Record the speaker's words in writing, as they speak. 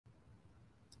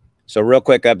So real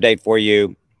quick update for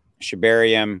you.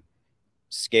 Shibarium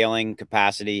scaling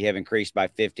capacity have increased by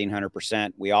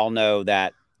 1,500%. We all know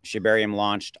that Shibarium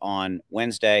launched on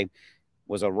Wednesday,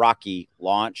 was a rocky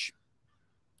launch.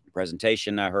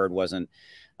 Presentation I heard wasn't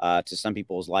to some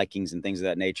people's likings and things of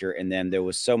that nature. And then there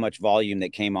was so much volume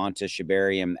that came onto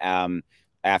Shibarium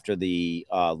after the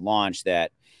launch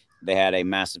that they had a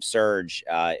massive surge.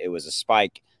 It was a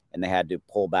spike, and they had to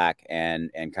pull back and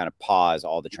kind of pause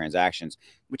all the transactions,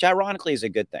 which ironically is a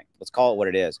good thing. Let's call it what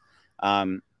it is.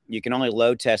 You can only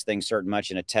load test things certain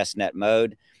much in a test net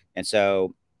mode. And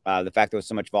so the fact that with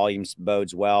so much volume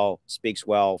bodes well, speaks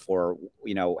well for,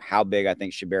 how big I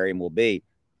think Shibarium will be.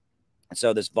 And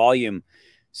so this volume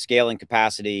scaling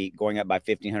capacity going up by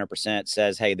 1,500%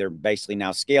 says, hey, they're basically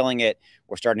now scaling it.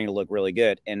 We're starting to look really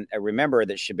good. And remember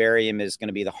that Shibarium is going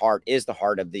to be the heart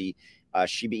of the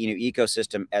Shiba Inu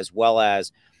ecosystem, as well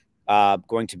as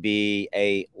going to be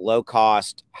a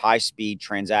low-cost, high-speed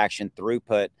transaction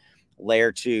throughput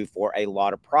layer 2 for a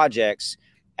lot of projects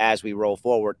as we roll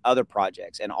forward other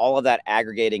projects, and all of that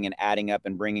aggregating and adding up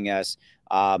and bringing us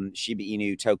Shiba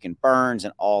Inu token burns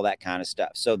and all that kind of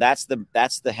stuff. So that's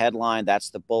the headline. That's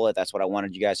the bullet. That's what I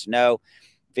wanted you guys to know.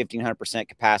 1,500%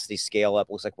 capacity scale up.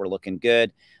 Looks like we're looking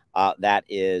good. That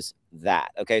is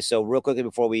that. Okay. So real quickly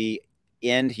before we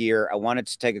end here, I wanted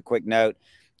to take a quick note.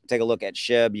 Take a look at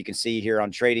SHIB. You can see here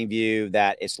on TradingView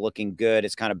that it's looking good.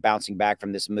 It's kind of bouncing back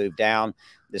from this move down.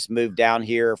 This move down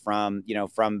here from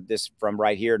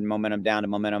right here, momentum down to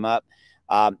momentum up.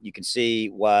 You can see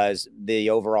was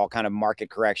the overall kind of market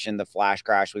correction, the flash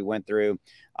crash we went through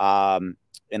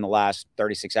in the last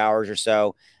 36 hours or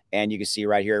so. And you can see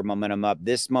right here, momentum up.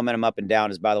 This momentum up and down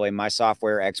is, by the way, my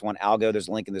software, X1 Algo. There's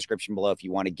a link in the description below if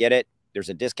you want to get it. There's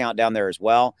a discount down there as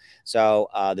well. So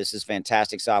this is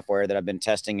fantastic software that I've been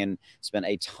testing and spent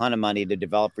a ton of money to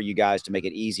develop for you guys to make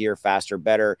it easier, faster,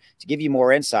 better, to give you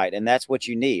more insight. And that's what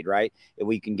you need, right?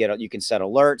 You can set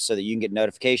alerts so that you can get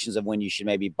notifications of when you should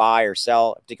maybe buy or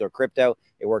sell a particular crypto.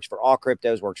 It works for all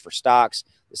cryptos, works for stocks.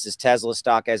 This is Tesla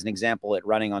stock as an example. It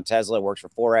running on Tesla, it works for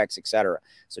Forex, etc.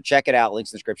 So check it out.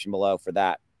 Links in the description below for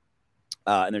that.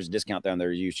 And there's a discount down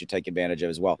there you should take advantage of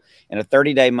as well. And a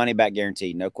 30-day money-back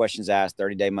guarantee. No questions asked,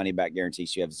 30-day money-back guarantee.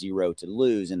 So you have zero to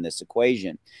lose in this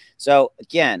equation. So,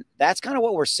 again, that's kind of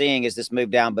what we're seeing is this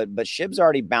move down. But SHIB's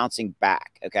already bouncing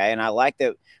back, okay? And I like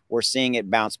that we're seeing it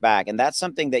bounce back. And that's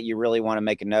something that you really want to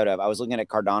make a note of. I was looking at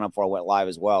Cardano before I went live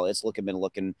as well. It's been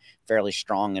looking fairly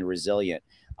strong and resilient.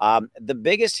 The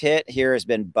biggest hit here has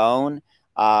been Bone.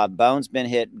 Bone's been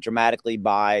hit dramatically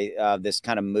by this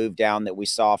kind of move down that we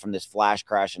saw from this flash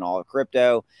crash in all of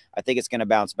crypto. I think it's going to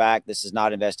bounce back. This is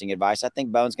not investing advice. I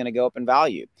think Bone's going to go up in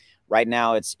value. Right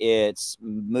now, it's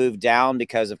moved down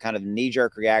because of kind of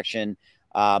knee-jerk reaction.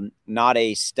 Not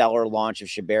a stellar launch of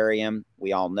Shibarium.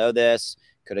 We all know this.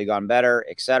 Could have gone better,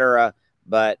 etc.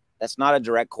 But that's not a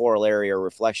direct corollary or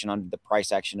reflection on the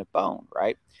price action of Bone,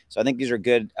 right? So I think these are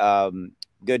good,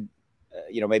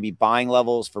 maybe buying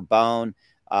levels for Bone.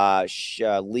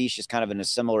 Leash is kind of in a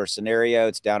similar scenario.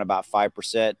 It's down about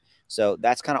 5%. So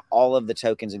that's kind of all of the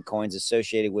tokens and coins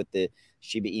associated with the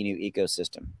Shiba Inu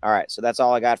ecosystem. All right, so that's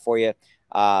all I got for you.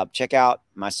 Check out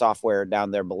my software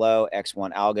down there below,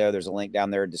 X1 Algo. There's a link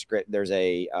down there. There's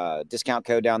a discount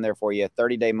code down there for you.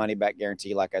 30-day money-back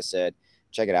guarantee, like I said.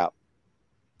 Check it out.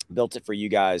 Built it for you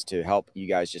guys to help you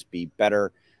guys just be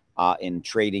better in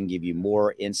trading, give you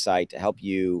more insight to help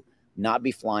you not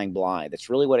be flying blind. That's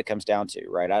really what it comes down to,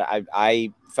 right?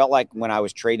 I felt like when I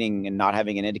was trading and not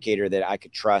having an indicator that I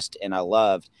could trust and I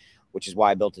loved, which is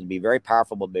why I built it to be very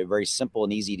powerful, but very simple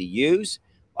and easy to use,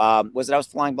 was that I was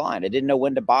flying blind. I didn't know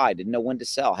when to buy, didn't know when to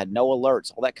sell, had no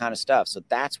alerts, all that kind of stuff. So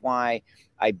that's why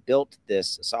I built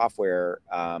this software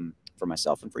for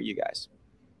myself and for you guys.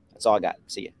 That's all I got.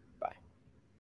 See you.